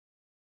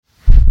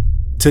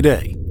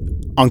Today,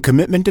 on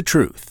Commitment to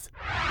Truth.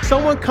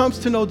 Someone comes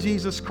to know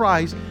Jesus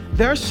Christ,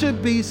 there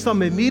should be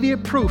some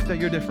immediate proof that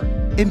you're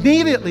different.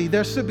 Immediately,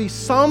 there should be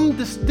some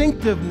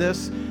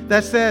distinctiveness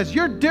that says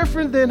you're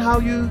different than how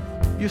you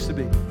used to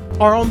be.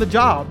 Or on the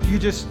job, you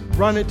just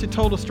run into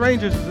total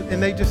strangers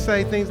and they just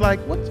say things like,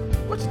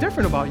 what's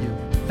different about you?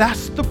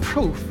 That's the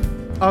proof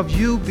of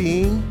you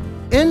being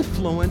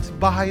influenced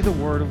by the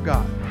Word of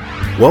God.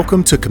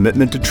 Welcome to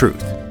Commitment to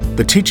Truth,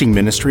 the teaching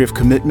ministry of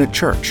Commitment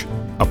Church,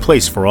 a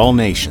place for all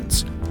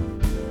nations.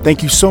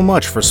 Thank you so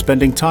much for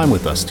spending time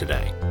with us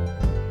today.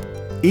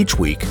 Each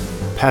week,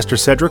 Pastor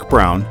Cedrick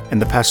Brown and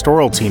the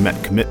pastoral team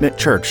at Commitment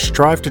Church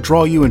strive to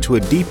draw you into a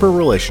deeper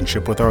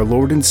relationship with our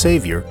Lord and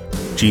Savior,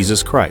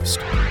 Jesus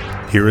Christ.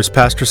 Here is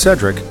Pastor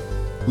Cedrick,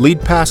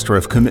 lead pastor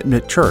of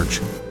Commitment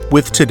Church,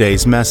 with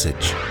today's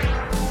message.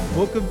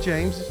 Book of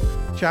James,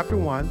 chapter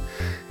 1,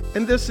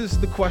 and this is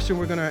the question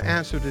we're going to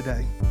answer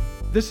today.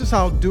 This is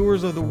how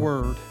doers of the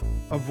word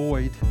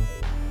avoid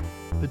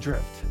the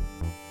drift.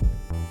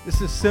 This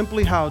is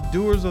simply how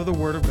doers of the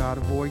Word of God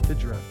avoid the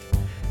drift.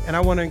 And I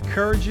want to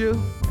encourage you,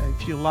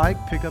 if you like,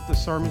 pick up the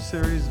sermon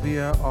series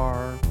via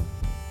our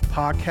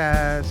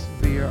podcast,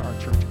 via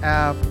our church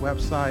app,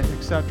 website,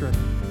 etc.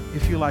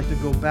 if you like to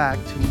go back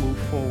to move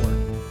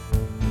forward.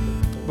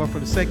 But for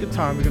the sake of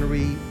time, we're going to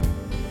read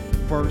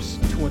verse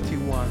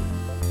 21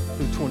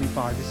 through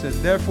 25. It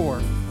says,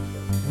 "Therefore,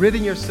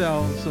 ridding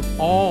yourselves of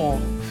all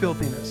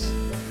filthiness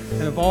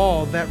and of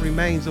all that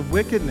remains of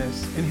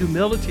wickedness and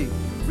humility,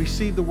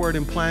 receive the word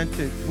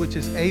implanted, which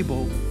is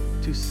able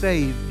to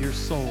save your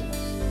souls.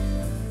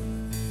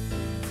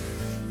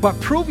 But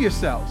prove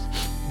yourselves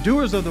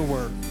doers of the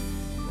word,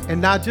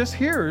 and not just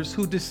hearers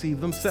who deceive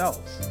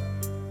themselves.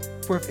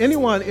 For if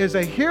anyone is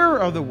a hearer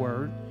of the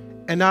word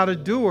and not a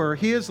doer,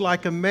 he is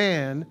like a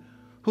man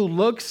who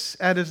looks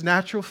at his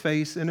natural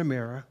face in a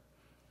mirror.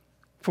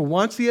 For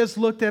once he has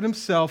looked at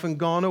himself and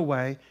gone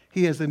away,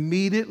 he has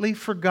immediately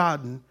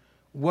forgotten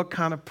what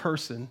kind of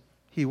person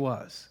he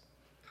was.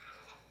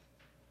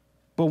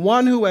 But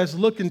one who has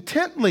looked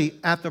intently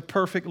at the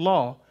perfect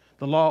law,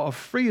 the law of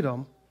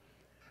freedom,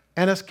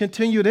 and has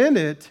continued in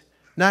it,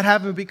 not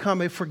having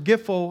become a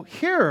forgetful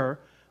hearer,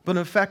 but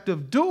an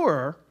effective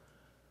doer,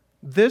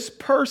 this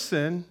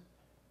person,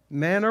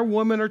 man or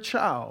woman or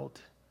child,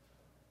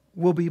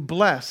 will be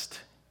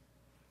blessed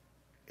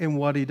in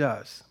what he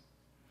does."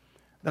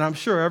 And I'm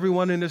sure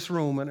everyone in this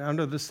room and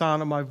under the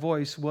sound of my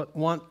voice would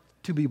want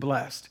to be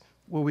blessed.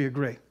 Will we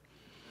agree?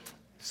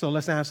 So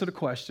let's answer the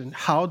question,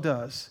 how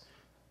does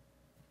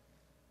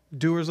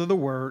doers of the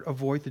word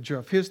avoid the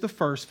drift? Here's the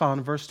first, found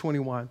in verse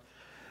 21.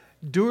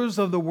 Doers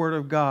of the word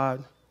of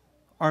God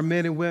are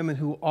men and women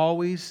who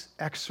always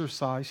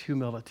exercise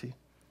humility.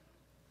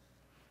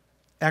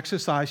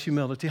 Exercise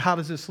humility. How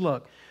does this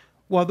look?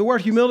 Well, the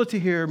word humility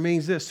here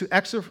means this, to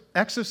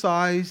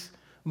exercise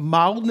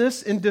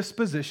mildness in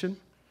disposition.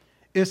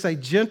 It's a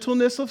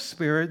gentleness of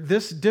spirit.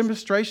 This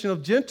demonstration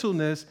of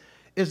gentleness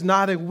is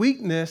not a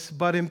weakness,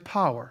 but in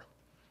power.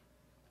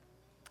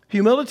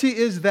 Humility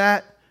is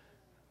that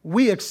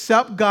we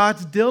accept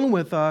God's dealing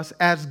with us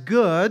as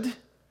good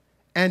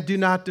and do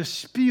not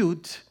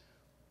dispute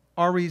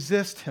or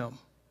resist him.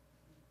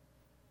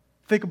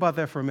 Think about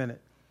that for a minute.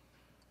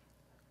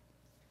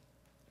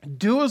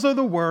 Doers of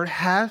the word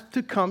have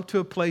to come to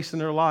a place in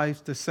their lives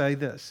to say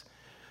this,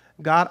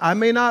 God, I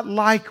may not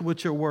like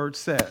what your word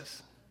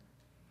says,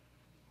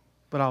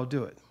 but I'll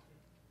do it.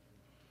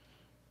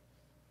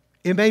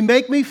 It may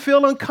make me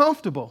feel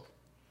uncomfortable.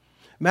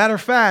 Matter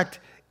of fact,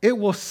 it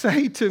will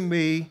say to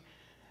me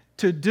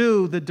to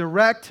do the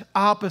direct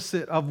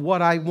opposite of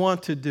what I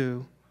want to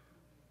do,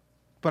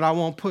 but I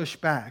won't push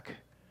back.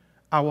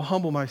 I will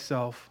humble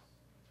myself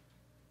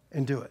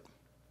and do it.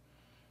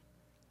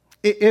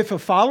 If a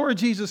follower of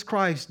Jesus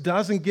Christ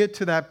doesn't get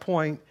to that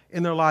point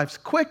in their lives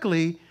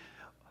quickly,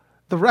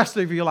 the rest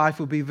of your life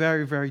will be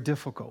very, very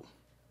difficult.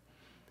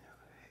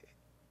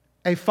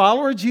 A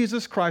follower of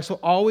Jesus Christ will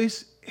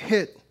always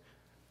hit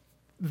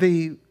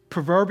the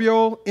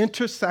proverbial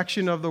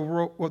intersection of the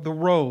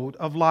road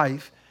of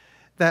life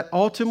that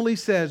ultimately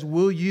says,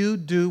 will you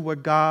do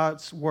what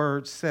God's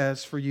word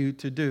says for you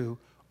to do,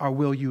 or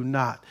will you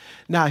not?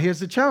 Now,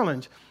 here's the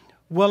challenge.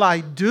 Will I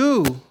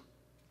do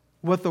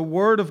what the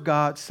word of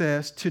God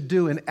says to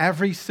do in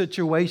every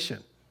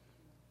situation?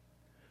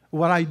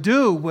 Will I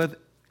do with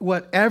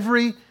what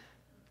every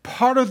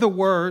part of the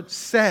word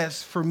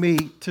says for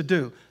me to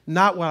do,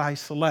 not what I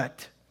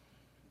select?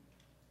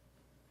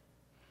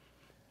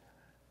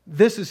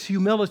 This is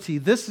humility.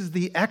 This is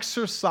the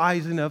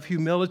exercising of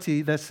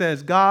humility that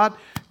says, God,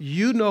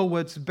 you know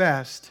what's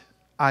best.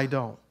 I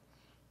don't.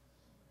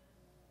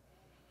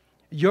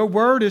 Your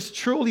word is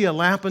truly a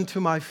lamp unto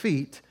my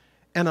feet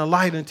and a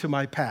light unto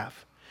my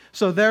path.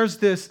 So there's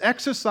this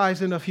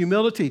exercising of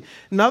humility.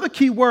 Another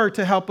key word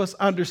to help us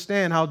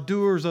understand how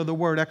doers of the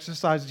word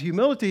exercises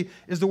humility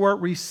is the word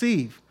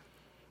receive.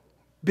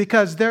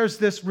 Because there's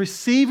this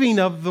receiving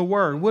of the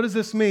word. What does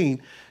this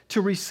mean? To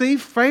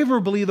receive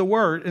favorably the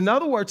word. In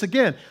other words,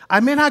 again,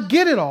 I may not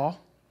get it all,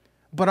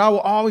 but I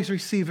will always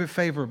receive it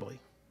favorably.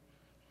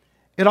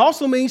 It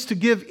also means to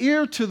give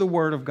ear to the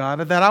word of God,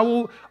 that I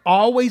will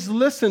always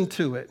listen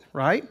to it,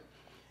 right?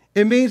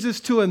 It means it's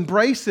to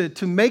embrace it,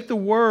 to make the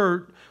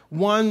word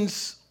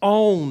one's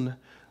own.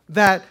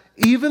 That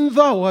even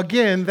though,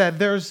 again, that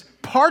there's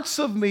parts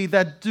of me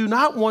that do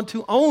not want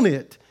to own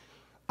it,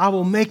 I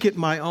will make it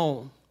my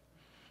own.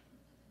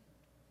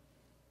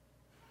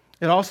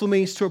 It also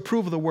means to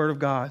approve of the word of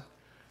God.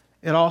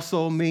 It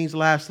also means,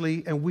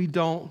 lastly, and we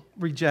don't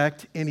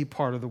reject any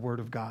part of the word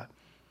of God.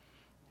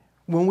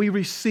 When we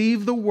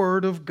receive the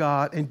word of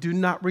God and do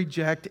not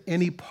reject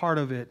any part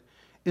of it,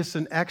 it's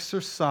an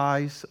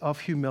exercise of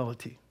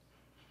humility.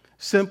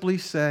 Simply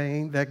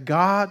saying that,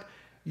 God,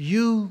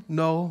 you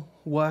know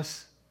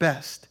what's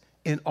best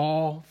in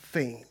all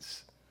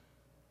things.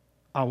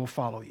 I will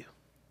follow you.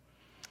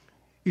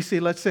 You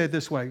see, let's say it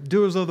this way.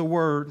 Doers of the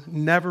word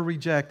never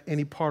reject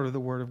any part of the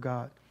word of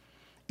God.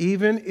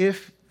 Even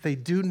if they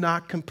do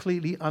not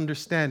completely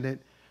understand it,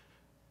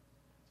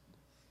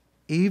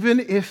 even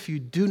if you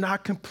do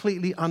not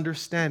completely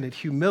understand it,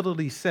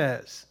 humility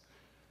says,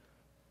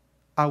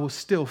 I will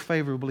still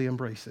favorably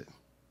embrace it.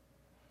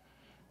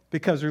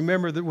 Because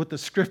remember that what the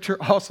scripture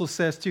also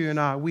says to you and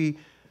I, we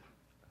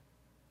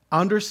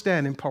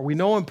understand in part, we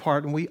know in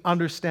part, and we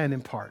understand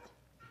in part.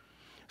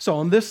 So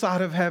on this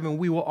side of heaven,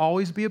 we will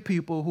always be a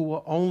people who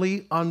will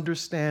only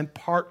understand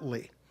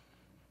partly.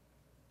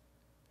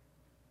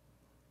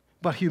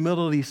 But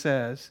humility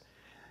says,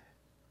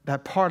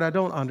 that part I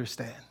don't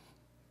understand,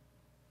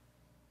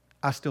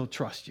 I still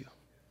trust you.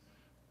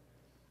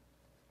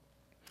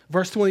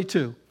 Verse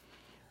 22,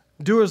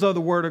 doers of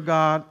the word of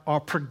God are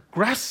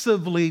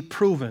progressively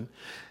proven.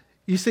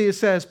 You see, it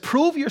says,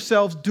 prove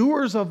yourselves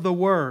doers of the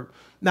word.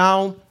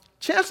 Now,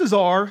 chances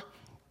are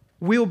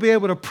we'll be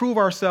able to prove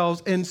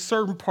ourselves in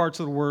certain parts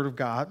of the word of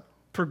God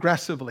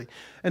progressively.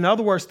 In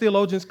other words,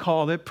 theologians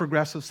call it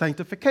progressive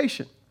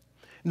sanctification.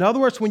 In other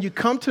words, when you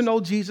come to know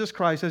Jesus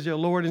Christ as your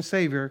Lord and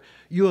Savior,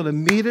 you will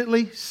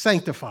immediately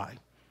sanctify.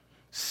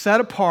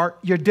 Set apart,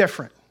 you're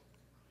different.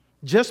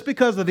 Just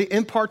because of the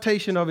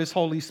impartation of his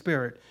Holy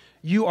Spirit,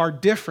 you are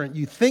different.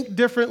 You think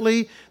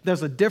differently.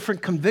 There's a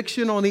different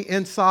conviction on the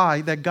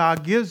inside that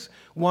God gives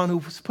one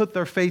who's put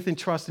their faith and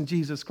trust in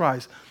Jesus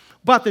Christ.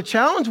 But the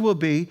challenge will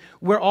be,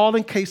 we're all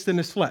encased in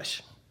this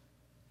flesh.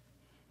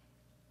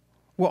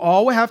 We'll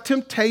always have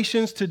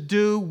temptations to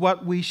do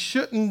what we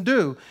shouldn't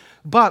do.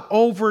 But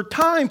over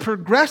time,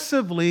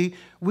 progressively,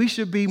 we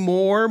should be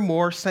more and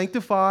more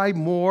sanctified,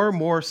 more and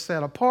more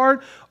set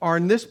apart, or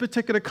in this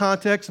particular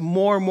context,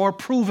 more and more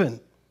proven.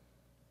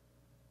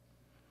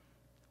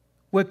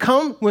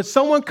 When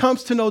someone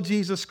comes to know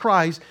Jesus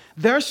Christ,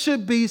 there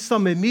should be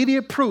some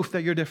immediate proof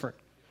that you're different.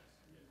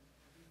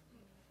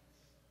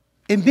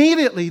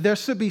 Immediately, there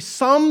should be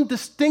some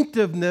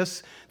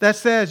distinctiveness that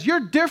says you're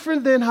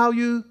different than how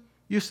you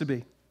used to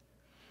be.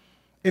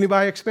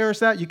 Anybody experience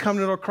that? You come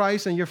to know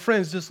Christ and your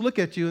friends just look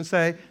at you and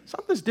say,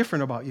 something's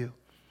different about you.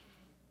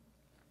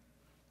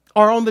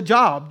 Or on the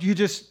job, you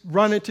just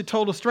run into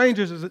total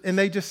strangers and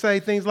they just say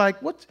things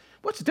like, what's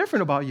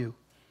different about you?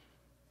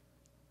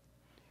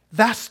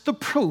 That's the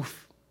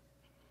proof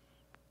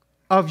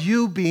of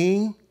you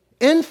being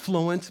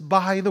influenced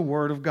by the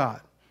Word of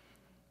God.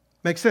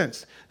 Makes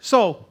sense?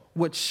 So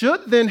what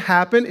should then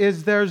happen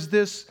is there's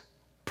this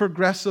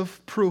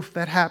progressive proof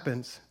that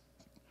happens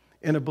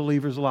in a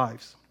believer's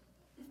lives.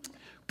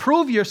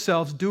 Prove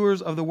yourselves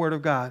doers of the word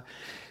of God.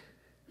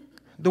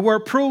 The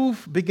word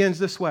prove begins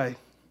this way.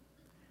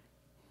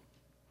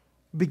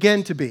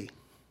 Begin to be.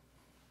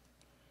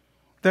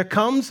 There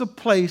comes a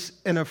place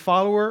in a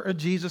follower of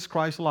Jesus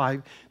Christ's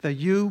life that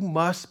you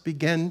must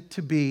begin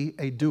to be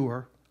a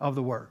doer of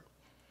the word.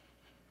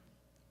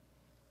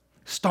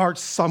 Start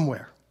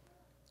somewhere.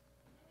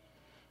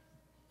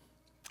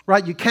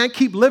 Right? You can't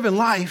keep living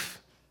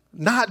life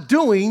not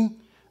doing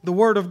the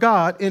word of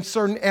God in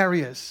certain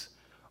areas.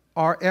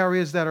 Are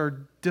areas that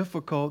are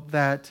difficult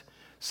that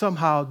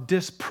somehow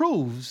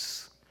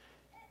disproves.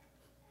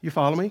 You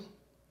follow me?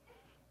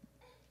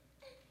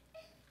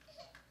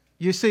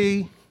 You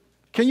see,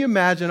 can you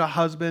imagine a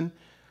husband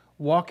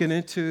walking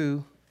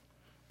into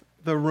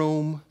the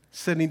room,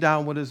 sitting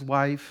down with his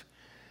wife,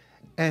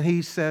 and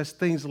he says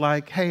things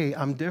like, hey,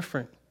 I'm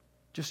different.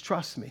 Just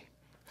trust me.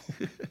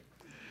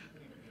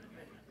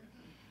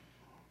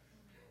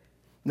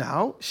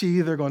 Now, she's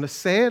either going to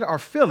say it or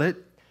feel it,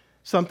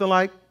 something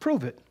like,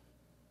 prove it.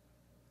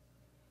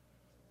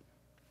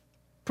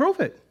 Prove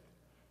it.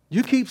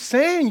 You keep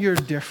saying you're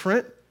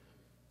different.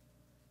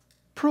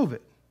 Prove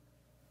it.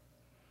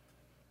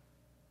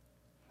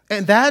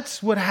 And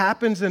that's what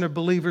happens in a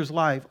believer's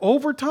life.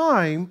 Over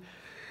time,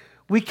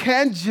 we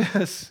can't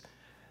just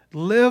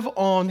live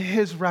on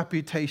his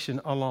reputation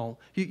alone.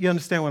 You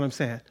understand what I'm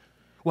saying?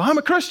 Well, I'm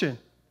a Christian.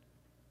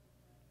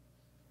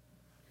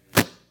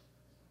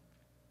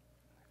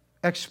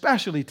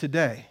 Especially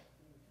today.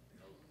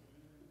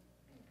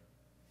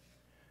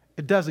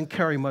 It doesn't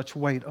carry much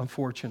weight,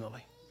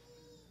 unfortunately.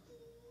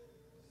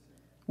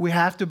 We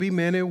have to be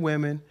men and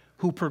women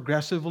who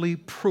progressively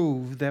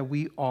prove that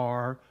we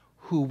are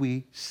who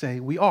we say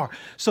we are.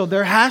 So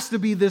there has to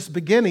be this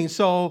beginning.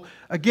 So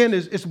again,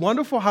 it's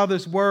wonderful how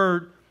this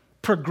word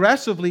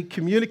progressively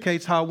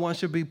communicates how one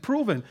should be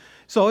proven.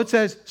 So it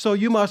says, so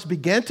you must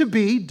begin to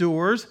be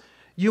doers.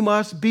 You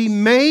must be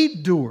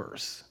made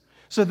doers.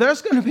 So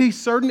there's going to be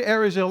certain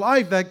areas of your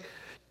life that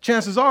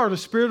chances are the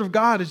Spirit of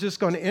God is just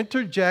going to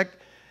interject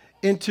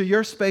into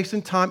your space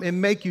and time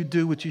and make you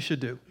do what you should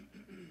do.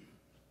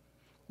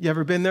 You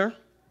ever been there?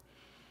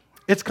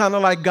 It's kind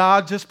of like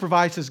God just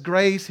provides His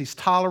grace. He's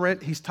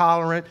tolerant.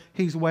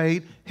 He's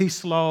wait. He's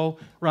slow,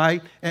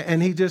 right?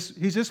 And He's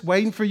just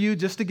waiting for you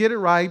just to get it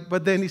right.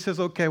 But then He says,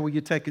 okay, well,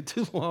 you take it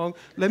too long.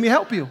 Let me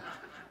help you.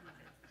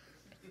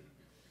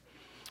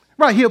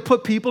 Right, He'll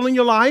put people in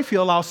your life.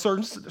 He'll allow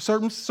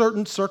certain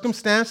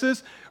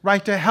circumstances,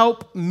 right, to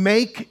help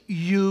make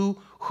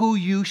you who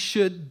you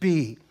should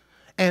be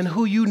and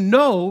who you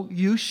know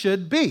you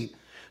should be.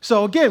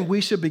 So again,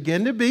 we should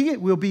begin to be.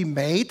 We'll be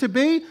made to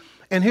be.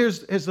 And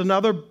here's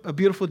another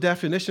beautiful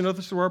definition of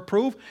this word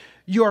proof.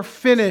 You're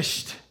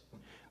finished.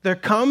 There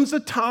comes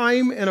a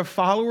time in a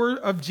follower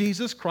of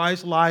Jesus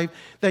Christ's life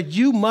that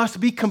you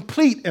must be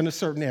complete in a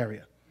certain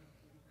area.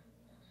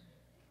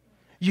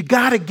 You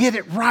got to get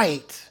it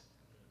right.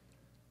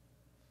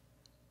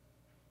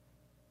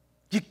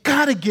 You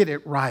got to get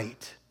it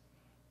right.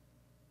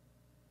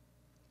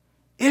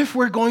 If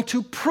we're going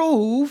to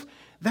prove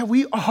that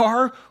we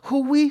are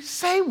who we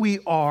say we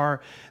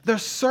are,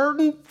 there's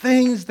certain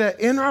things that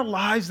in our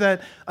lives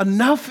that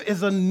enough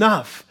is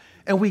enough,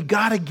 and we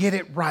got to get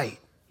it right.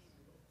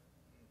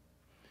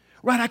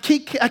 Right? I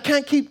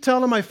can't keep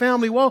telling my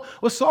family, well,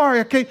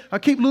 sorry, I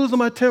keep losing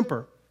my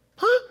temper.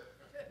 Huh?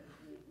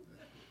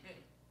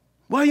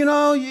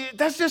 Well,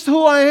 that's just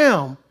who I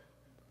am.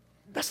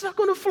 That's not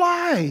going to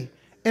fly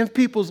in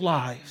people's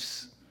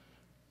lives.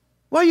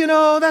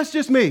 Well, that's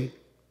just me.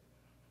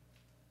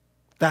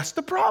 That's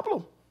the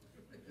problem.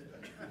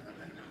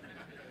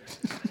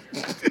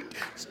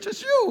 It's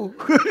just you.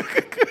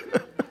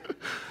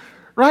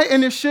 Right?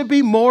 And there should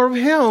be more of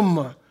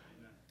Him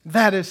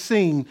that is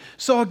seen.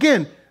 So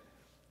again,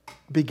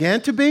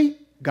 began to be,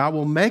 God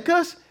will make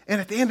us,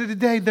 and at the end of the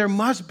day, there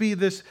must be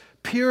this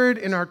period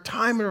in our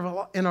time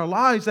in our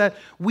lives that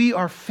we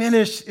are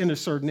finished in a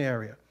certain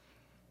area.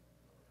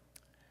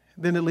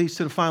 Then it leads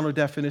to the final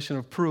definition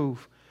of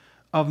proof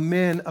of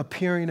men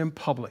appearing in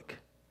public.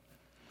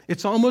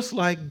 It's almost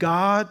like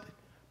God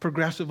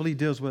progressively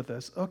deals with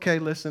us. Okay,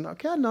 listen.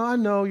 Okay, I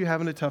know you're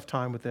having a tough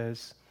time with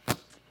this.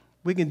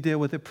 We can deal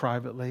with it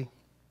privately.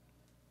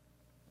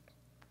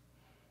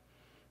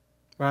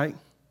 Right?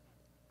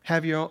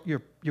 Have your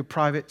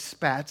private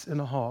spats in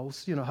the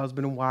halls,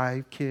 husband and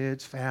wife,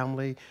 kids,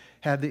 family,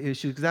 have the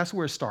issues. Because that's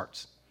where it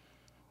starts.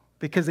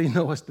 Because they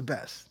know it's the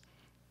best.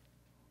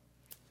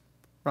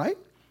 Right?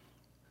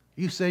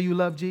 You say you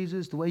love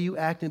Jesus, the way you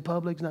act in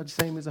public is not the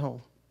same as at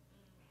home.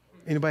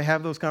 Anybody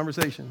have those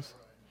conversations?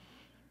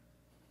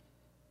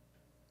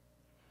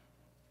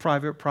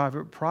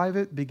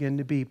 Private, begin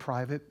to be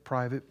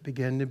private,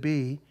 begin to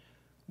be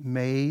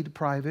made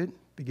private,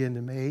 begin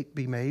to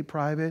be made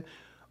private.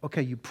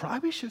 Okay, you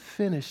probably should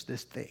finish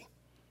this thing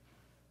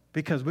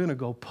because we're going to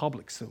go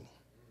public soon.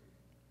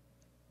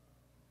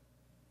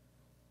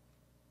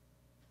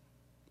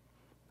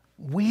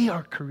 We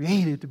are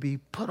created to be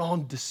put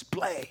on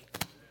display.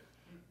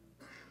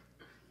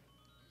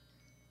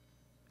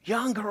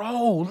 Young or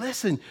old,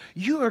 listen,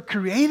 you are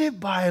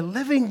created by a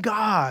living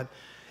God.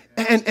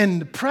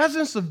 And the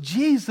presence of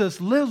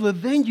Jesus lives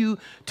within you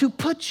to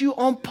put you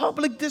on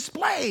public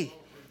display.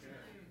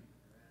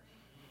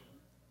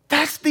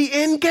 That's the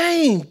end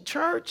game,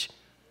 church.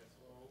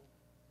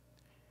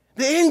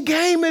 The end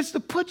game is to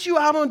put you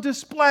out on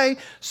display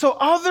so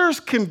others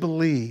can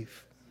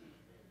believe.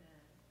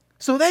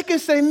 So they can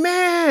say,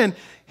 man,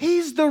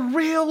 he's the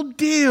real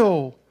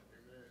deal.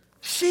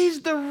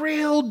 She's the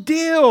real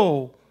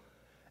deal.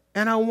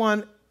 And I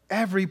want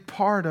every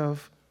part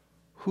of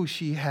who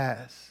she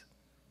has.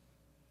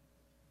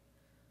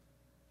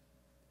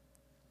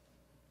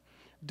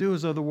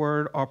 Doers of the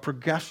word are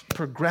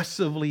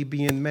progressively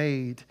being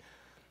made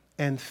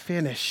and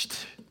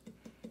finished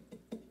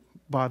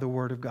by the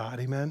word of God.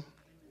 Amen?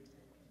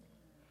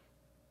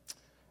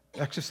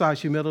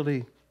 Exercise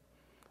humility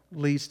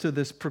leads to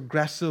this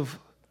progressive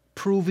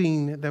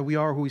proving that we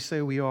are who we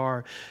say we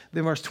are.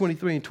 Then verse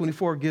 23 and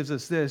 24 gives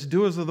us this.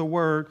 Doers of the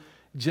word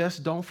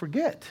just don't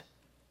forget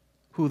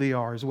who they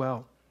are as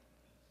well.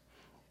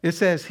 It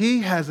says he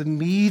has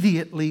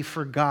immediately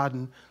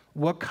forgotten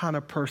what kind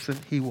of person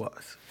he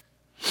was.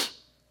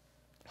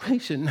 He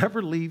should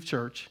never leave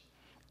church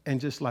and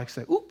just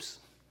say, oops,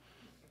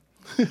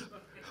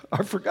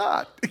 I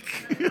forgot.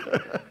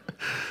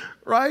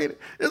 Right?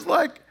 It's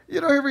like,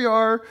 here we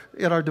are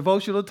in our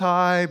devotional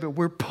time, and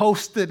we're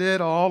posting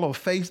it all on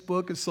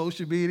Facebook and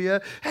social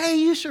media. Hey,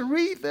 you should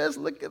read this.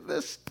 Look at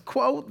this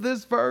quote,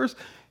 this verse.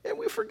 And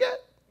we forget.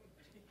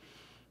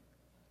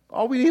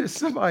 All we need is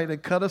somebody to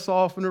cut us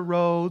off in the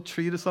road,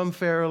 treat us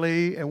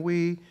unfairly, and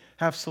we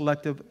have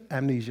selective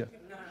amnesia.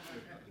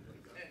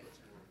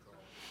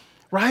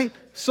 Right?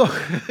 So,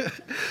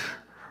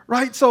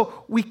 right?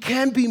 So we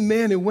can be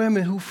men and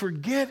women who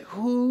forget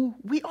who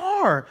we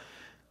are.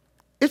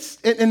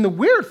 And the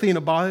weird thing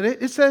about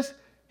it, it says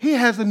he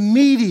has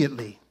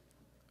immediately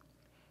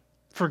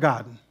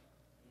forgotten.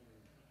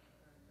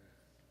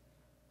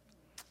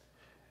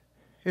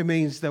 It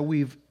means that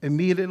we've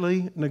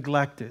immediately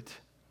neglected.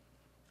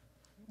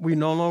 We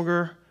no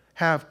longer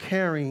have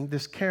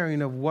this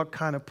caring of what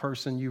kind of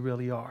person you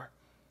really are.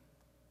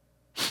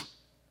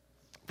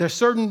 There's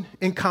certain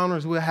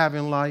encounters we'll have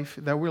in life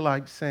that we're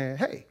like saying,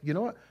 hey, you know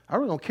what? I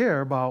really don't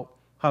care about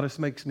how this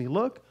makes me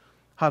look,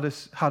 how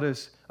this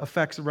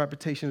affects the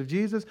reputation of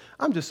Jesus.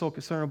 I'm just so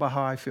concerned about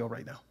how I feel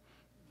right now.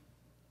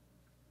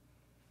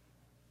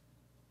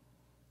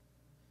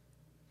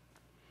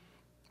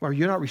 Or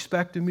you're not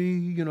respecting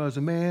me, as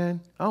a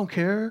man. I don't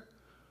care.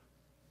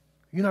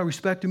 You're not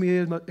respecting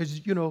me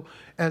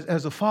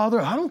as a father.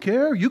 I don't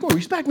care. You're going to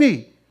respect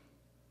me.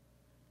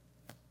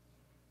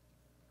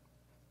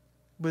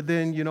 But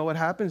then, you know what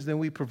happens? Then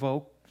we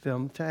provoke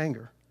them to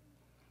anger.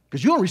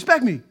 Because you don't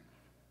respect me.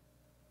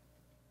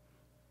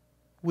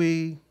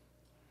 We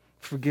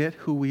forget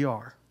who we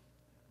are.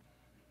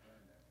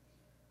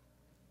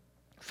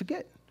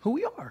 Forget who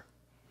we are.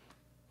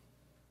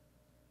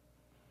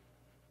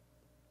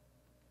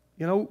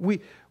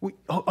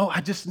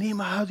 I just need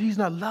my husband. He's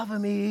not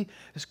loving me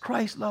as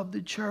Christ loved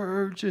the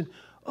church. And,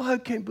 I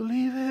can't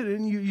believe it.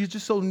 And you're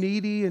just so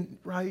needy and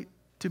right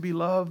to be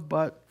loved.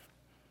 But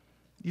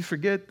you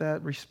forget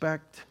that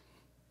respect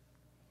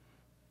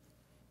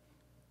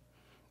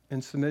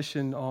and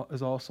submission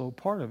is also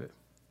part of it.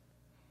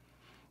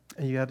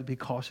 And you have to be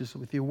cautious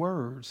with your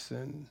words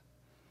and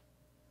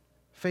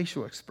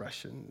facial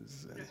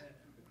expressions and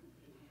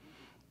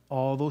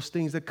all those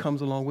things that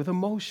comes along with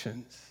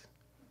emotions.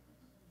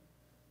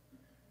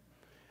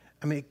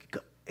 I mean,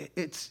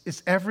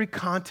 it's every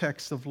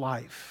context of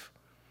life.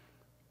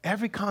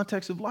 Every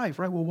context of life,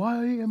 right? Well,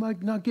 why am I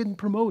not getting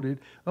promoted?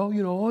 Oh,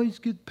 always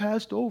get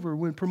passed over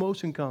when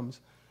promotion comes.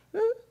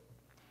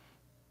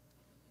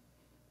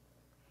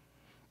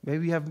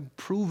 Maybe you haven't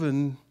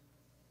proven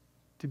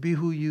to be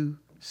who you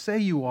say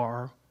you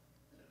are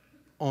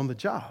on the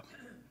job.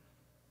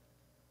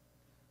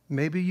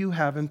 Maybe you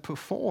haven't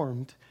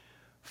performed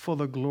for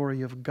the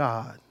glory of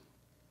God.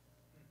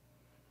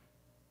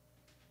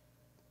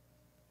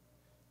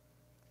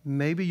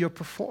 Maybe your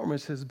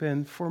performance has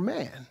been for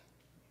man.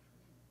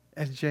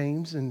 As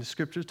James in the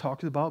scripture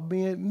talks about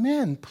being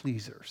men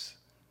pleasers.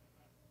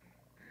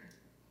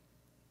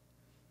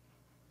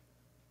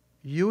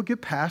 You will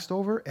get passed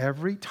over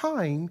every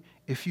time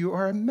if you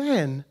are a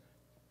man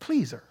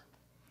pleaser.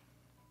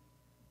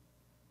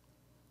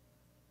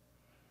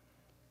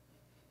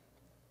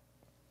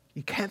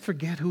 You can't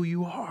forget who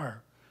you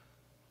are.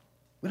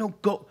 We don't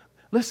go.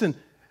 Listen,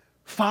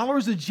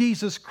 followers of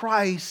Jesus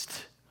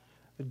Christ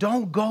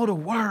don't go to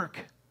work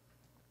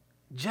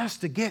just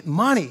to get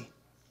money.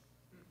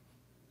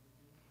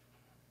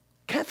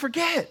 Can't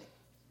forget.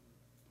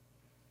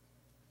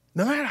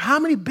 No matter how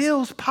many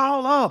bills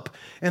pile up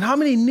and how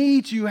many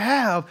needs you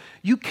have,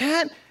 you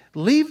can't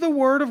leave the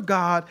Word of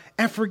God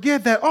and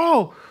forget that,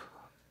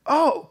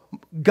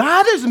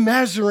 God is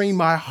measuring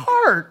my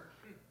heart.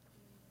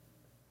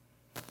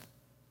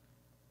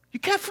 You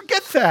can't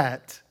forget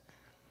that.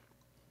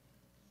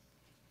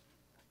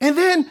 And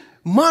then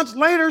months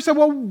later, say,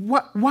 well,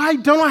 why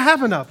don't I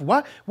have enough?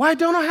 Why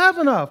don't I have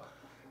enough?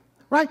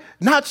 Right?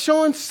 Not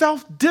showing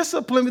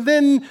self-discipline.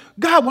 Then,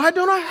 God, why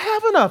don't I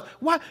have enough?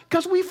 Why?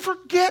 Because we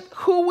forget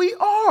who we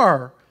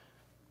are.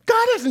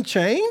 God hasn't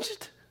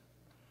changed.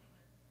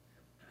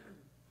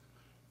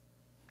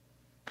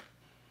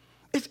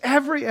 It's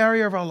every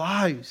area of our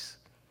lives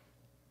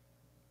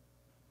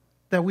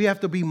that we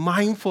have to be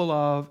mindful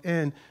of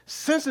and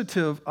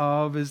sensitive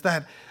of is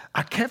that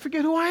I can't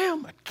forget who I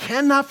am. I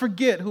cannot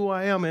forget who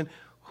I am and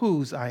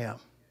whose I am.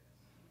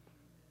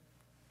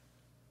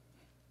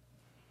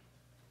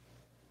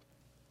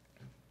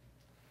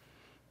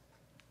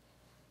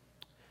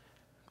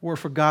 Word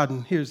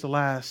forgotten, here's the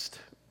last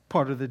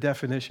part of the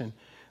definition.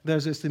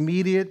 There's this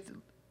immediate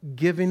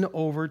giving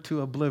over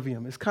to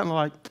oblivion. It's kind of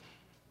like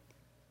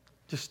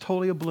just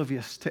totally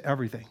oblivious to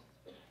everything.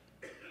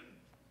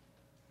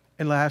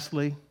 And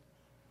lastly,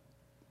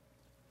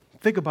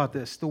 think about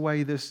this, the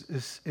way this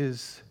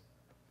is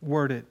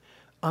worded,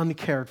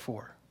 uncared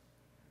for.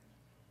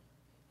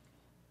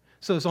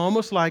 So it's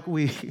almost like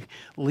we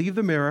leave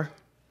the mirror,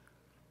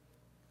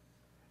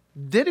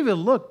 didn't even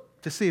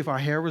look to see if our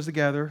hair was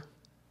together,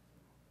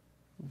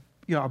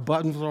 our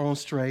buttons were on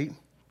straight,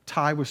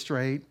 tie was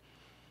straight.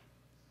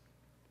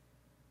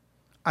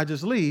 I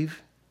just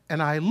leave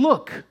and I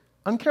look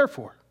uncared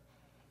for.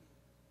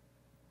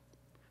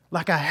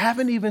 Like I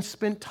haven't even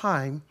spent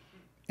time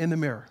in the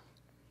mirror.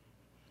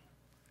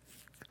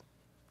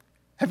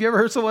 Have you ever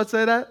heard someone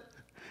say that?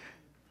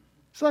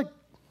 It's like,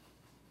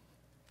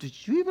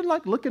 did you even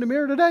look in the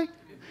mirror today?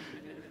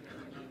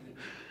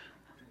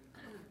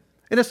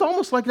 And it's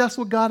almost like that's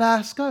what God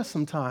asks us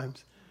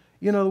sometimes.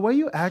 The way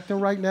you're acting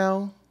right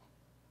now,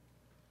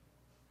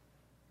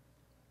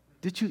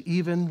 did you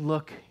even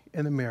look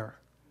in the mirror?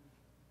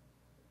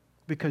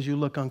 because you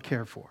look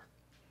uncared for.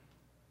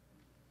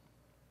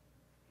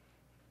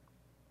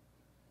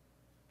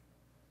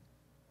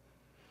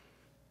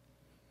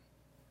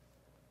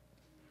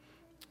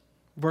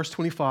 Verse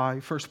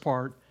 25, first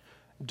part,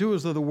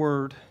 doers of the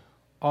word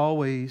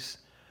always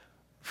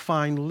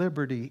find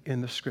liberty in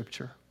the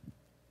scripture.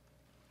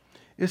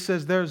 It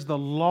says there's the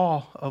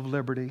law of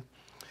liberty.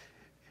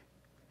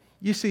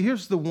 You see,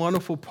 here's the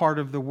wonderful part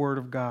of the word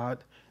of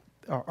God,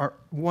 or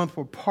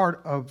wonderful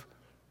part of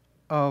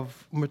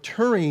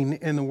maturing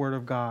in the word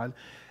of God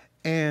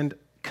and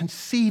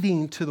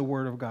conceding to the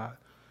word of God.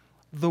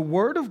 The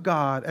word of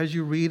God, as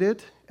you read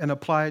it and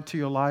apply it to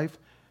your life,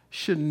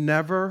 should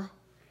never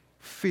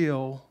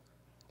feel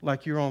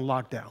like you're on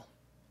lockdown,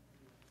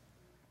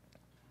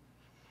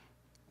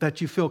 that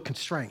you feel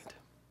constrained,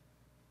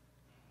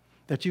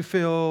 that you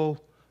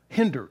feel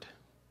hindered,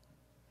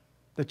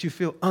 that you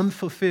feel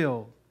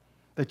unfulfilled,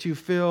 that you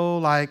feel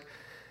like,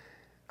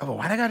 oh,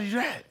 why'd I got to do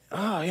that?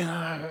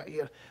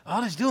 Oh,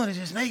 all it's doing is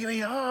just making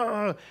me,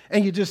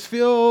 and you just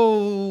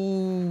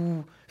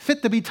feel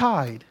fit to be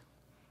tied.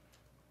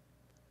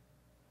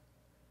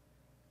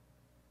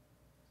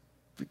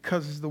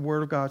 Because the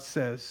word of God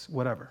says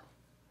whatever.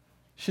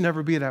 Should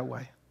never be that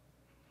way.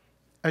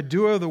 A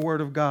doer of the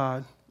word of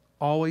God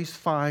always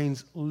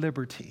finds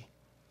liberty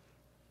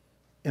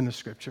in the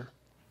scripture.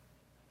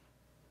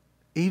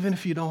 Even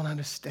if you don't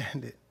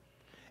understand it,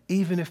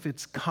 even if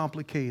it's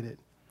complicated,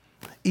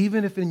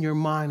 even if in your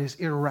mind it's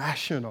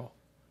irrational,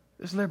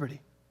 there's liberty.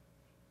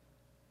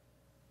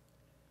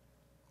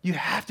 You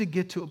have to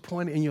get to a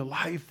point in your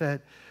life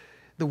that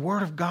the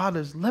word of God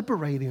is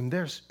liberating.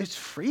 It's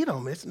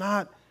freedom. It's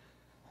not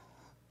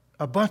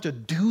a bunch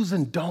of do's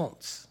and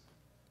don'ts.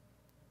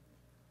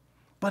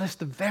 But it's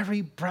the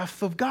very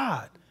breath of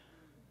God.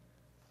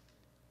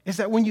 It's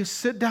that when you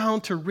sit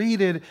down to read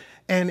it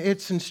and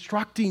it's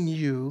instructing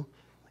you,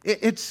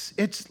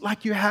 it's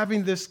like you're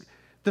having this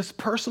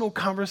personal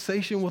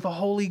conversation with a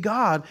holy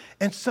God,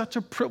 and such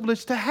a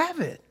privilege to have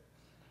it.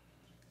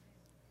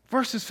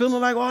 Versus feeling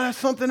like, oh, that's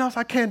something else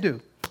I can't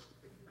do.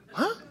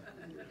 Huh?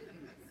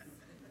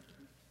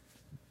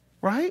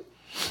 Right?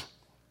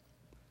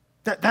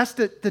 That's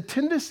the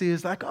tendency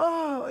is like,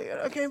 oh,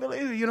 I can't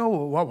believe it.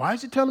 Why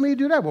is it telling me to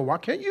do that? Well, why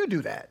can't you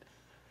do that?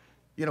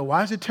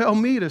 Why does it tell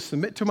me to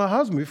submit to my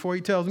husband before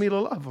he tells me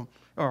to love him?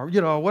 Or,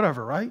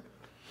 whatever, right?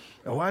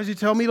 Or why does he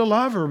tell me to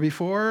love her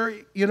before,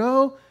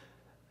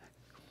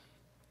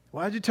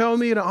 why did you tell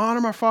me to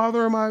honor my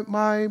father and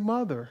my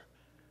mother?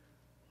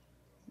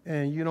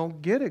 And you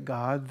don't get it,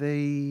 God.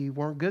 They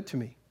weren't good to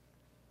me.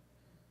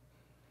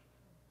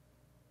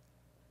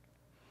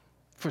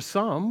 For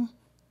some,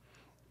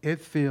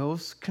 it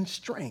feels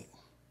constrained.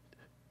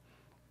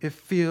 It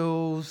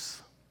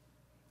feels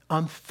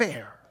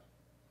unfair.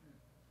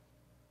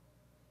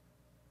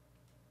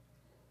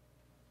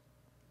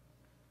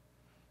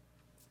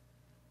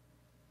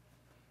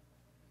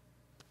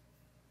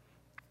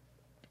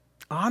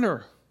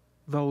 Honor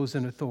those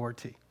in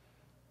authority.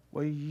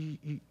 Well,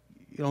 you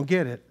don't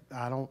get it.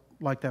 I don't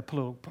like that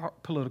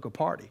political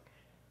party.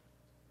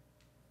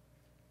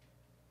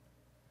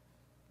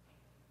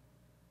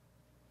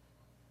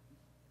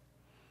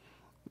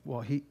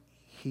 Well, he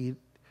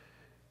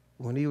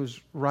when he was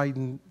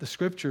writing the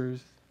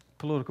scriptures,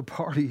 political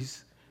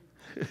parties,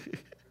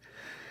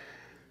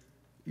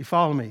 you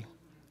follow me?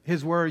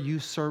 His word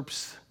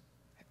usurps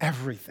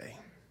everything.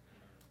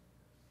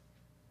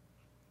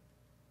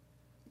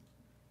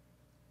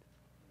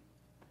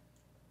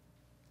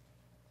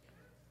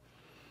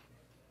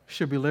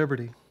 Should be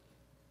liberty.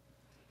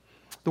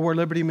 The word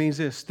liberty means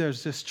this.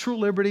 There's this true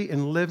liberty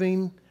in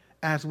living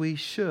as we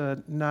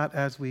should, not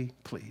as we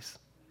please.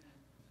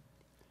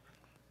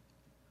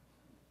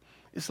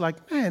 It's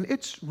like, man,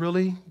 it's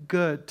really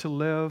good to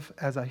live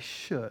as I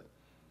should,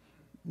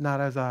 not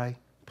as I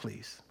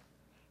please.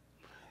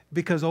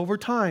 Because over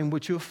time,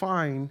 what you'll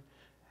find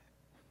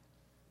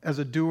as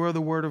a doer of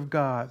the word of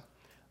God,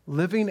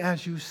 living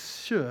as you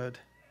should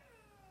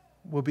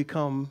will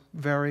become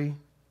very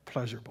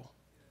pleasurable.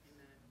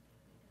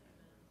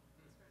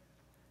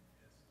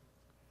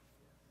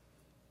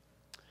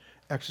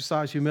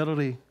 Exercise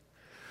humility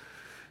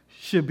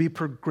should be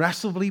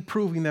progressively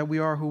proving that we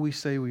are who we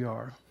say we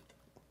are.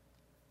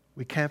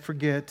 We can't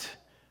forget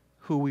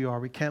who we are.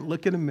 We can't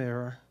look in the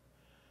mirror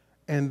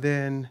and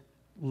then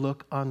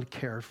look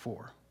uncared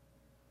for.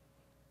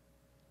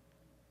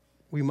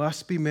 We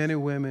must be men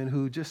and women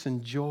who just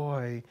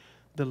enjoy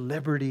the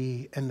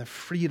liberty and the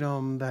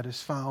freedom that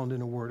is found in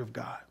the Word of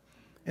God.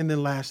 And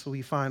then lastly,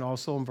 we find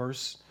also in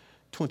verse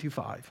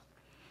 25,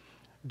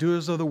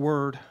 doers of the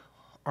Word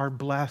are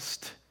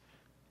blessed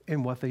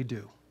in what they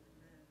do.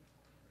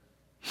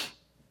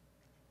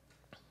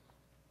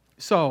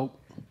 So,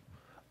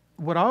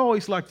 what I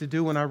always like to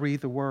do when I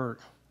read the Word,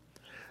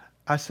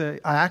 I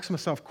ask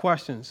myself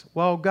questions.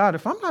 Well, God,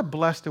 if I'm not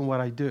blessed in what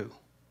I do,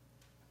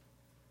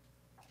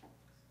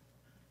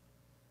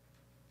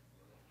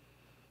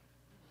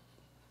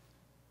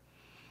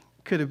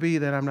 could it be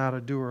that I'm not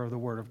a doer of the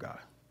Word of God?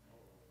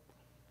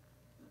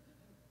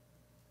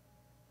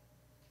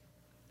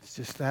 It's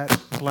just that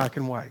black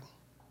and white.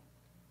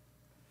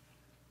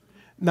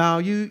 Now,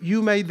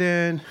 you may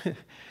then,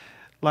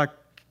 like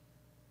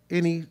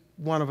any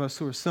one of us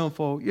who are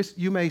sinful,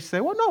 you may say,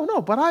 well, no,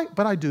 but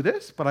I do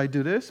this, but I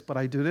do this, but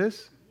I do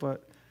this,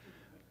 but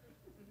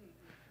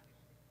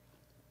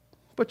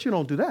you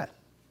don't do that.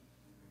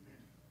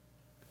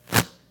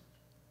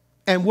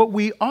 And what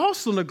we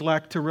also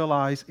neglect to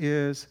realize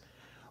is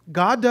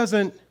God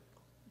doesn't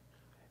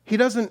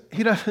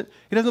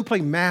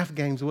play math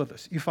games with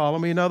us. You follow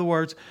me? In other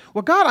words,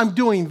 well, God, I'm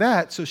doing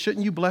that, so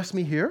shouldn't you bless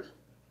me here?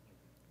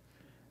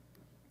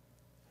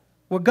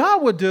 What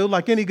God would do,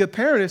 like any good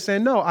parent, is say,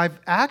 no, I've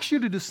asked you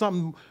to do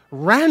something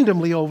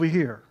randomly over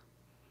here.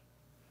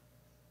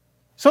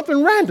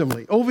 Something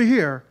randomly over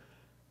here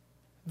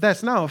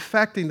that's now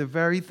affecting the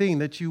very thing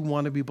that you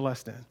want to be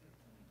blessed in.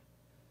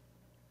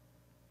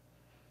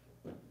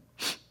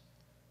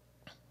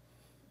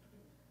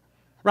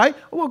 Right?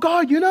 Well,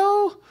 God,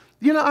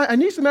 I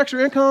need some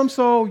extra income,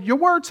 so your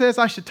word says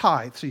I should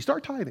tithe. So you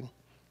start tithing.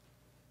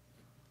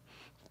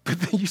 But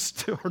then you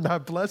still are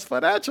not blessed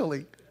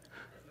financially.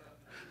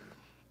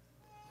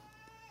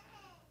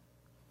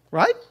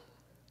 Right?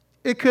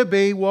 It could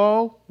be,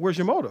 well, where's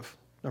your motive?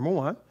 Number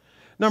one.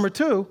 Number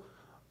two,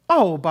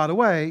 oh, by the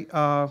way,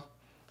 are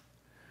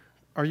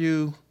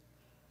you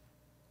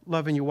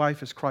loving your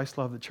wife as Christ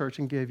loved the church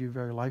and gave his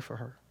very life for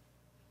her?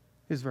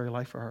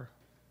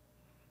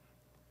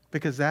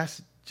 Because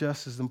that's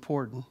just as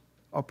important,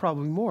 or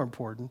probably more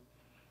important,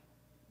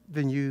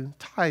 than you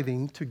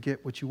tithing to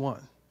get what you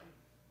want.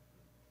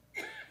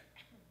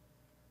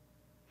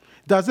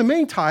 Doesn't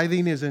mean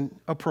tithing isn't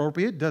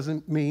appropriate.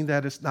 Doesn't mean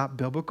that it's not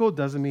biblical.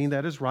 Doesn't mean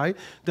that it's right.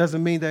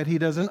 Doesn't mean that he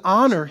doesn't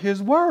honor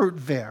his word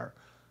there.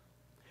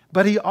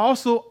 But he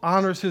also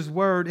honors his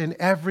word in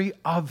every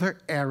other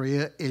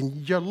area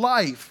in your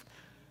life.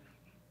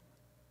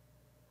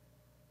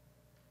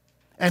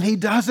 And he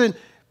doesn't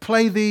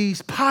play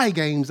these pie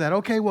games that,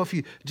 okay, well, if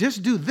you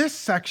just do this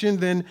section,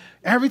 then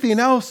everything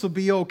else will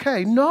be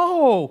okay.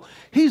 No,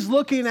 he's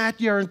looking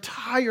at your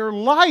entire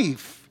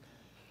life.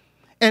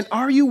 And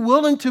are you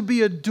willing to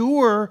be a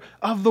doer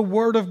of the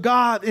word of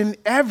God in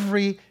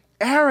every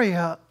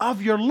area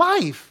of your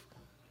life?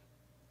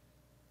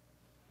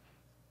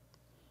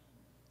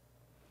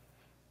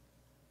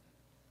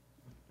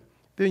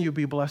 Then you'll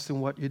be blessed in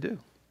what you do.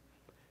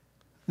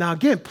 Now,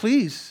 again,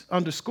 please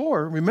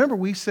underscore, remember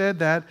we said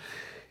that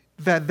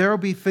there will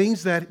be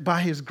things that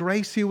by his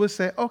grace he would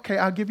say, okay,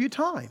 I'll give you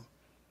time.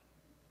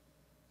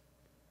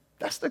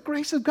 That's the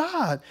grace of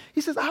God.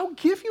 He says, I'll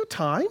give you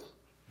time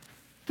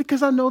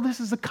because I know this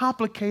is a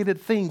complicated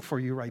thing for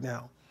you right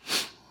now.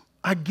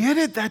 I get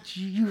it that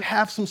you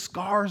have some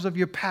scars of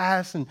your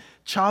past and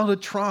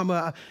childhood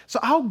trauma, so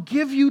I'll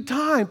give you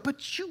time,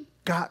 but you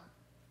got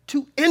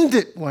to end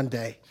it one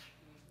day.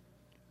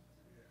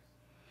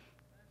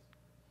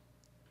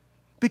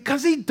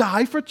 Because he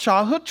died for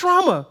childhood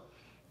trauma.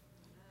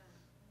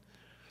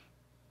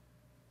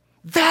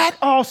 That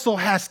also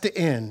has to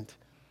end.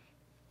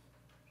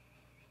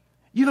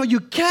 You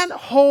can't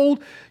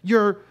hold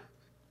your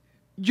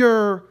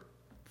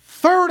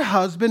third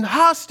husband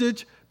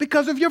hostage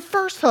because of your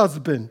first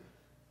husband.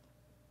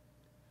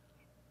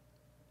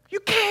 You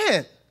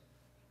can't.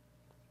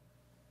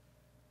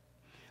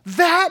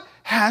 That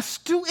has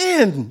to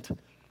end.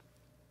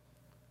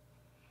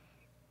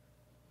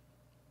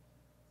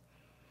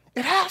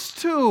 It has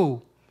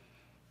to.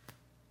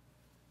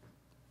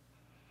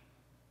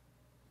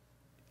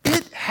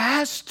 It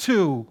has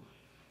to.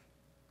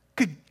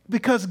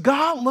 Because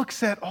God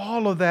looks at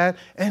all of that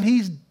and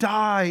he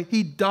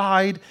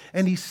died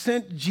and he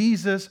sent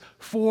Jesus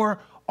for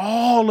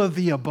all of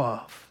the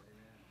above.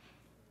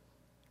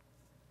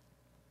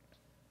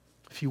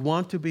 If you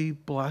want to be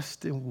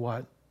blessed in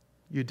what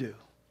you do.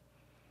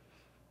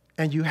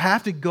 And you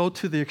have to go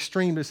to the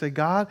extreme to say,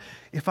 God,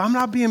 if I'm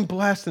not being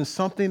blessed in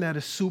something that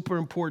is super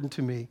important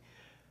to me,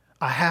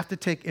 I have to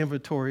take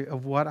inventory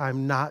of what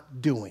I'm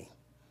not doing.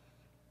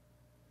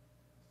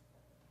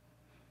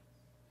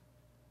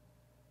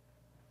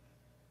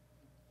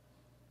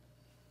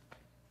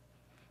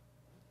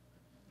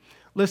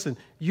 Listen,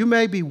 you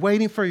may be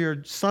waiting for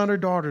your son or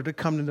daughter to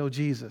come to know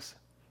Jesus.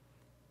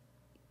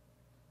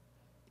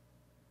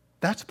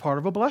 That's part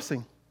of a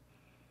blessing.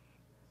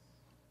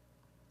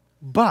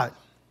 But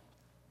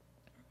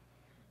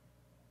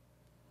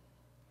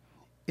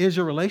is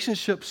your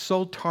relationship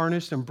so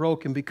tarnished and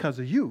broken because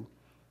of you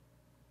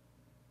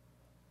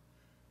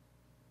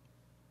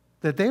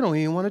that they don't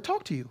even want to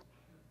talk to you?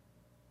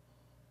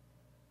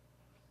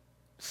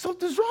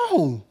 Something's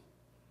wrong.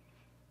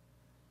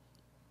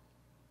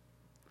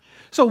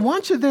 So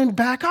once you then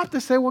back up to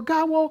say, well,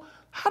 God,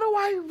 how do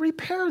I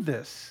repair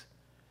this?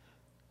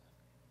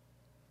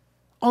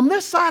 On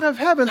this side of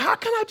heaven, how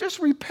can I just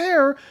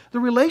repair the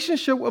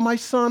relationship with my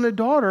son or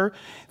daughter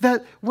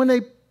that when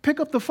they pick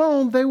up the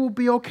phone, they will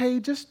be okay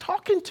just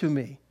talking to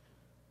me?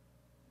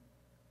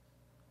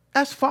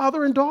 As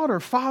father and daughter,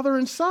 father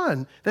and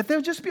son, that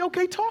they'll just be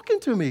okay talking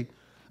to me.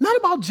 Not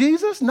about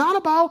Jesus, not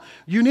about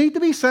you need to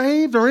be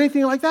saved or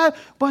anything like that,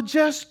 but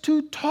just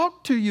to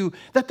talk to you,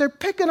 that they're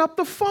picking up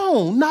the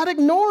phone, not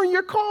ignoring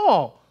your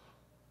call.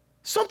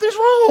 Something's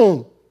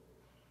wrong.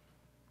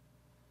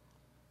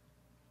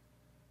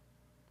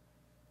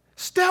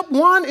 Step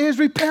one is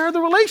repair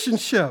the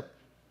relationship.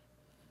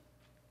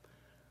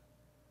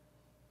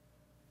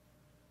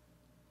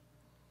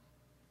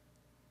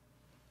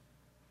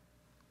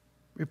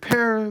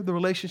 Repair the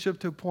relationship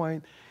to a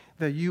point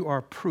that you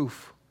are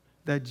proof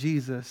that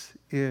Jesus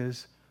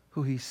is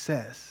who he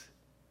says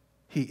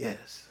he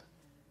is.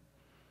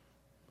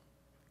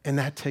 And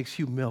that takes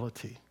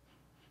humility.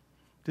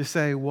 To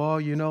say, well,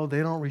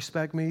 they don't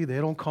respect me, they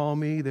don't call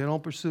me, they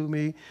don't pursue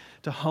me.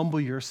 To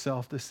humble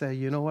yourself to say,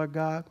 you know what,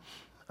 God?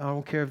 I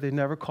don't care if they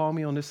never call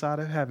me on this side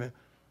of heaven.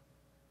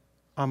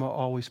 I'm going to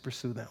always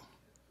pursue them.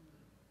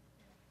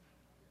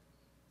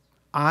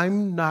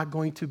 I'm not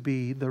going to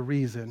be the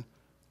reason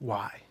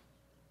why.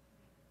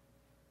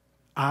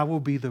 I will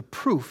be the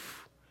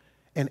proof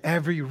and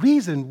every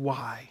reason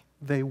why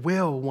they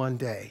will one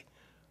day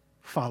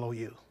follow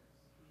you.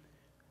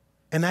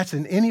 And that's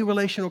in any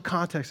relational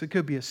context. It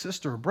could be a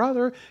sister or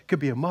brother. It could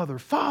be a mother or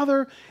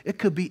father. It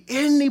could be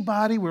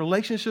anybody where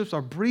relationships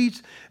are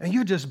breached and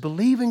you're just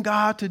believing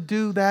God to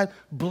do that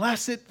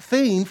blessed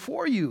thing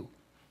for you.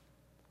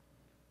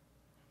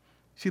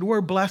 See, the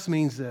word blessed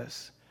means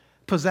this,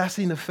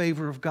 possessing the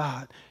favor of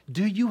God.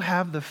 Do you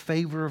have the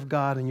favor of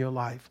God in your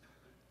life?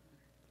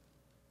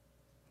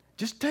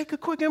 Just take a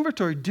quick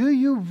inventory. Do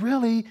you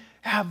really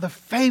have the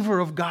favor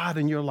of God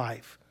in your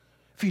life?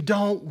 If you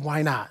don't,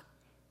 why not?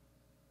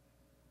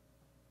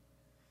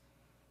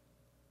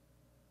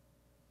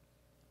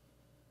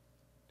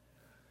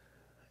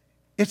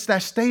 It's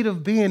that state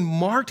of being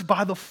marked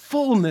by the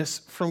fullness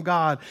from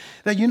God.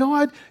 That you know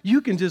what?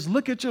 You can just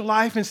look at your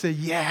life and say,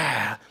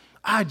 yeah,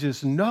 I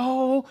just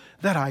know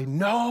that I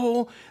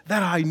know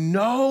that I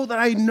know that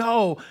I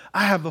know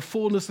I have the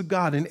fullness of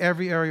God in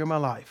every area of my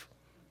life.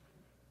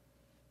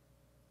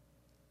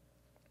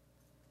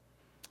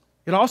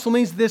 It also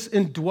means this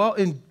in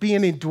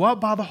being indwelt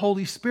by the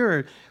Holy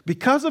Spirit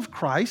because of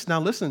Christ. Now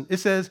listen, it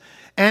says,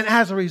 and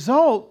as a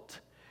result,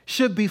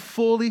 should be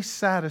fully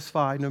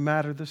satisfied no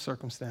matter the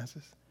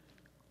circumstances.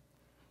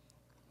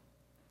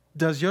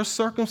 Does your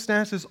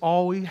circumstances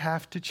always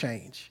have to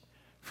change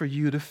for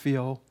you to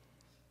feel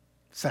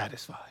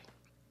satisfied?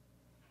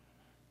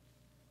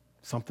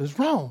 Something's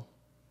wrong.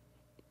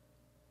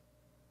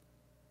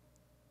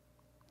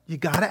 You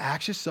got to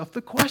ask yourself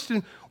the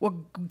question,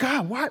 well,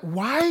 God,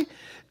 why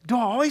do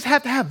I always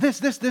have to have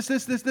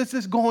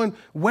this going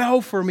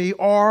well for me?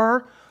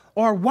 Or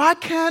why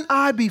can't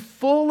I be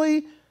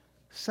fully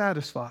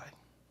satisfied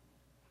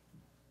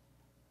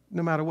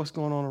no matter what's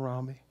going on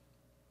around me?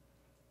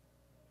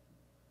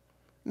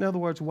 In other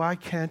words, why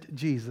can't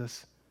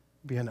Jesus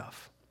be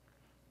enough?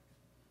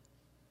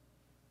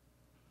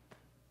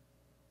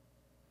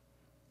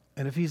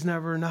 And if he's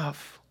never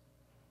enough,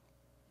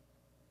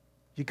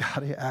 you got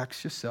to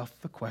ask yourself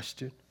the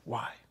question,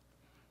 why?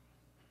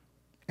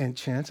 And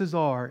chances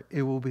are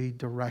it will be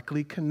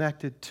directly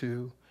connected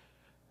to,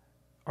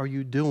 are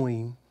you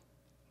doing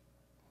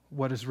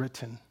what is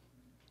written?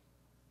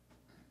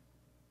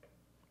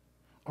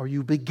 Are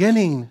you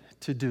beginning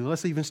to do?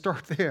 Let's even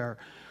start there.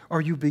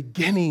 Are you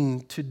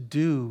beginning to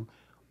do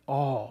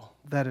all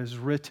that is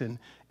written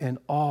and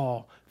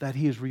all that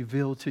he has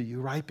revealed to you,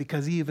 right?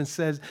 Because he even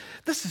says,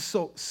 this is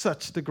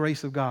such the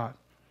grace of God.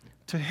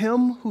 To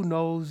him who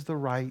knows the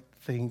right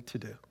thing to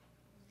do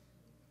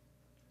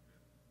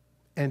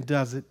and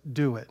doesn't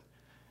do it,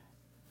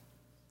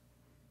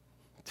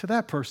 to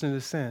that person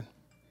is sin.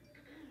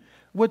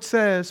 Which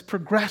says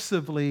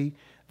progressively,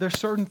 there's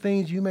certain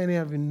things you may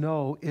not even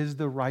know is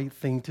the right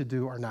thing to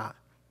do or not.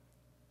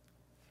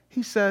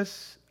 He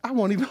says, I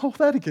won't even hold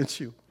that against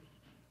you.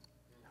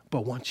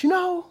 But once you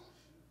know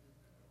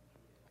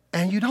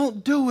and you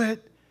don't do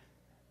it,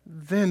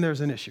 then there's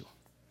an issue.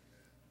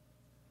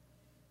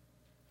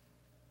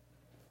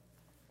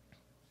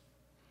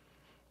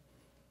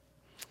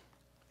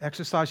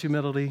 Exercise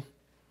humility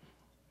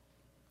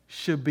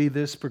should be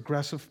this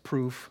progressive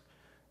proof.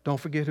 Don't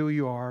forget who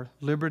you are.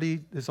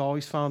 Liberty is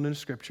always found in the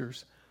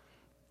scriptures.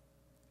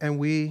 And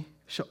we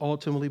should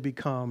ultimately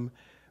become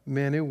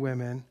men and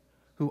women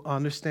who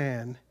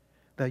understand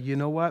that, you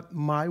know what?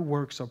 My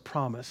works are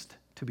promised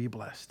to be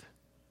blessed.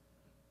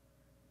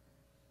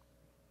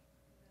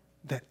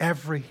 That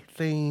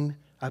everything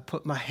I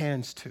put my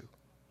hands to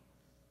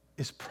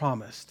is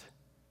promised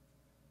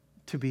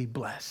to be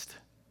blessed.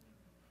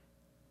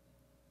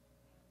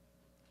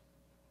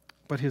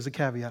 But here's a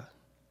caveat.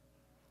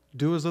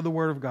 Doers of the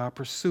word of God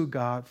pursue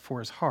God for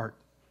his heart.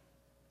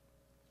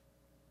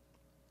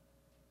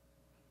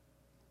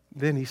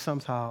 Then he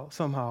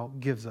somehow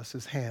gives us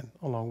his hand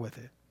along with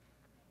it.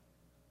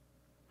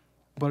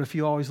 But if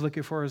you're always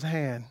looking for his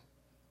hand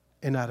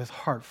and not his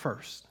heart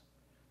first,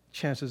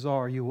 chances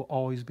are you will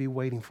always be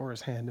waiting for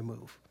his hand to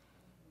move.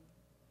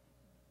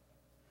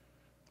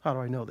 How do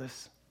I know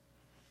this?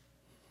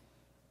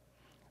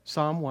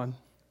 Psalm 1,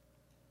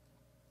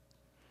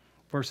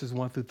 verses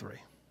 1 through 3.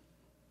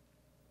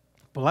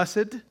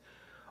 Blessed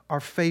or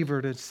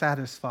favored and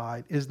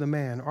satisfied is the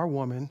man or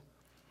woman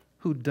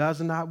who does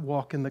not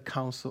walk in the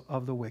counsel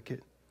of the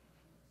wicked,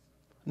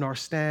 nor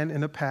stand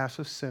in the paths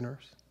of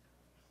sinners,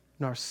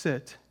 nor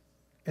sit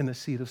in the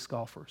seat of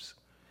scoffers.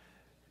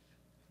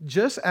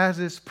 Just as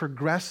it's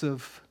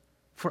progressive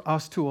for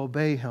us to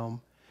obey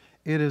him,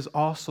 it is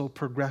also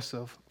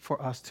progressive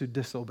for us to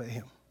disobey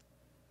him.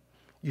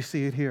 You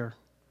see it here.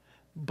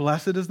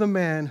 Blessed is the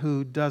man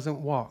who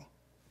doesn't walk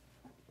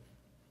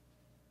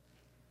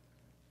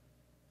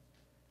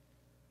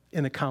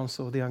in the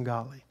counsel of the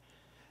ungodly,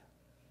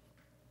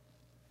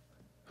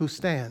 who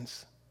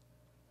stands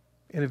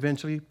and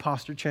eventually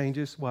posture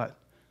changes, what?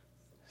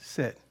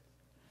 Sit.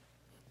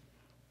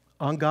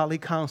 Ungodly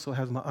counsel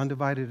has my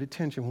undivided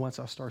attention once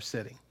I start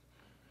sitting.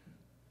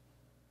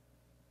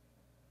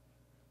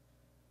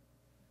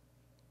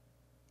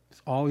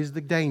 It's always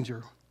the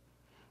danger.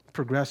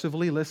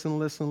 Progressively, listen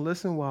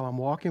while I'm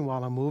walking,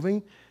 while I'm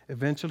moving.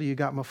 Eventually, you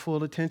got my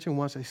full attention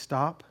once I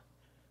stop.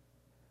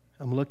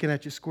 I'm looking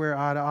at you square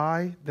eye to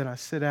eye, then I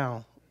sit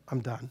down. I'm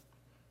done.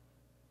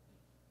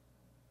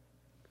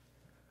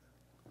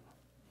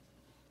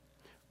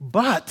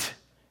 But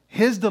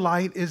his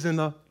delight is in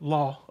the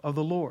law of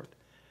the Lord.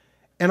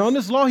 And on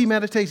this law he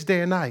meditates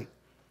day and night.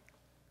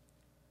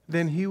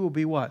 Then he will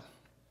be what?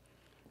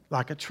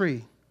 Like a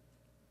tree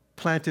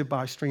planted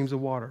by streams of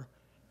water,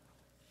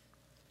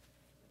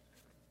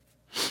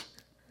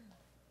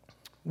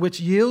 which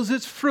yields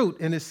its fruit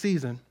in its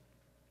season.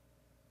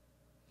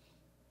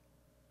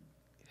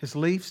 His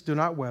leaves do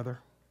not wither,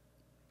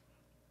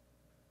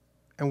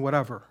 and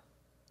whatever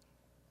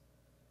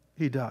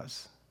he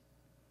does,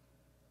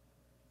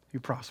 he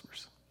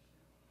prospers.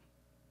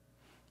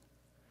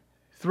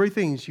 3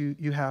 things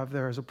you have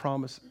there as a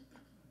promise.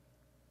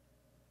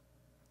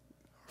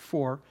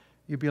 4,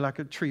 you'll be like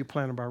a tree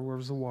planted by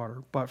rivers of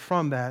water. But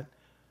from that,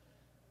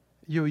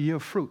 you'll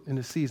yield fruit in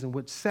the season,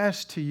 which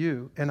says to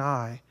you and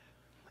I,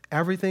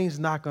 everything's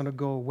not going to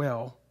go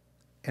well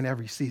in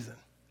every season.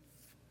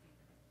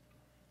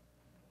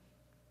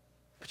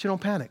 But you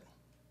don't panic.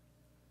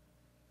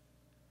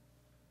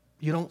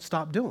 You don't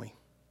stop doing.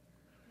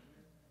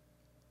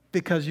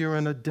 Because you're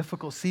in a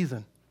difficult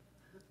season.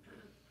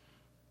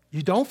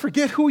 You don't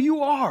forget who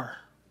you are.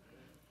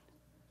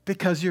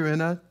 Because you're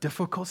in a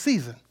difficult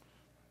season.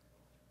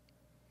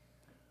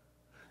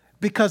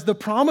 Because the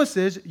promise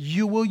is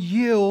you will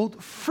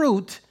yield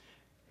fruit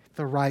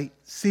the right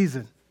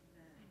season.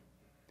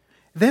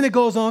 Then it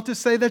goes on to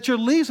say that your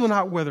leaves will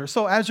not wither.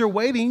 So as you're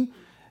waiting,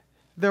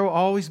 there will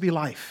always be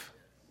life.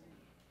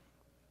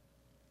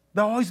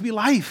 There will always be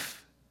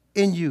life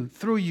in you,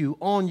 through you,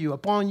 on you,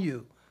 upon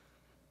you.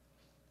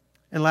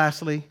 And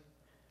lastly,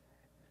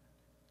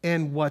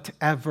 in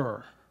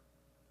whatever.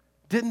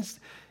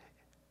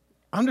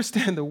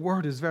 Understand the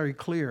word is very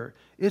clear.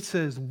 It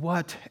says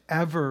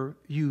whatever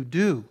you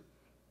do.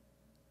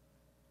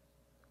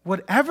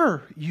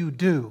 Whatever you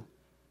do,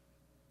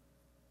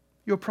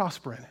 you'll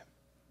prosper in it.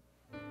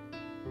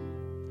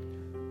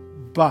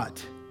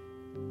 But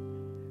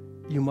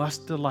you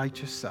must delight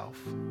yourself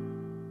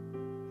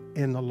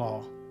in the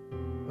law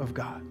of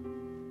God.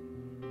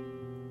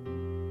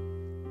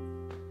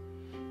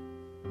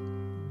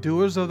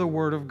 Doers of the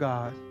word of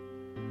God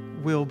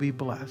will be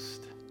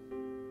blessed.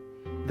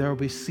 There will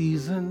be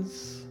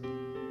seasons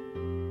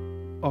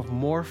of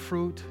more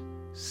fruit,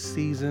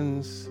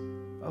 seasons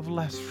of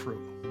less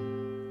fruit,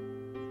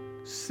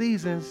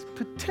 seasons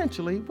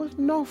potentially with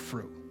no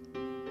fruit.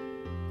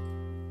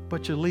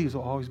 But your leaves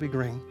will always be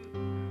green.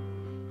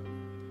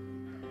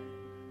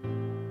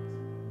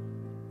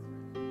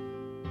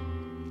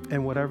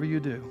 And whatever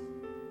you do,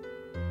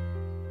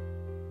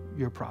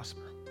 you'll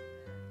prosper.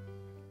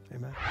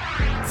 Amen.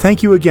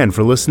 Thank you again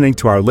for listening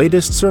to our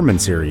latest sermon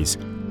series,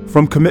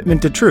 From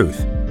Commitment to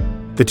Truth,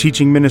 the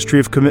teaching ministry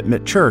of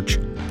Commitment Church,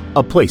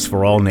 a place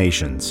for all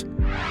nations.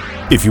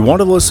 If you want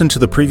to listen to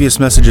the previous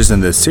messages in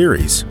this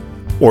series,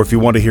 or if you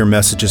want to hear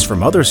messages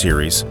from other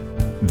series,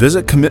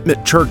 visit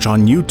Commitment Church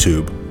on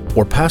YouTube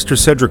or Pastor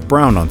Cedrick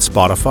Brown on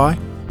Spotify,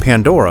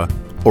 Pandora,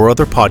 or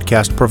other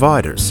podcast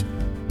providers.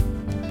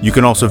 You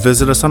can also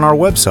visit us on our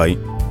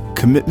website,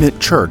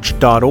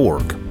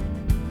 commitmentchurch.org.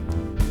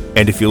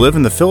 And if you live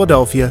in the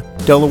Philadelphia,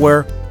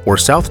 Delaware, or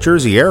South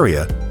Jersey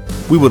area,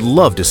 we would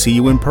love to see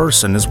you in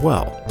person as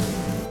well.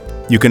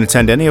 You can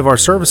attend any of our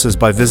services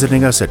by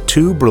visiting us at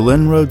 2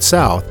 Berlin Road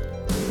South,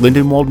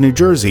 Lindenwold, New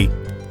Jersey,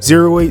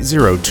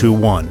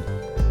 08021.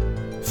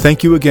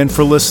 Thank you again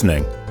for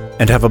listening,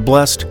 and have a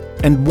blessed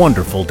and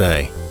wonderful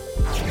day.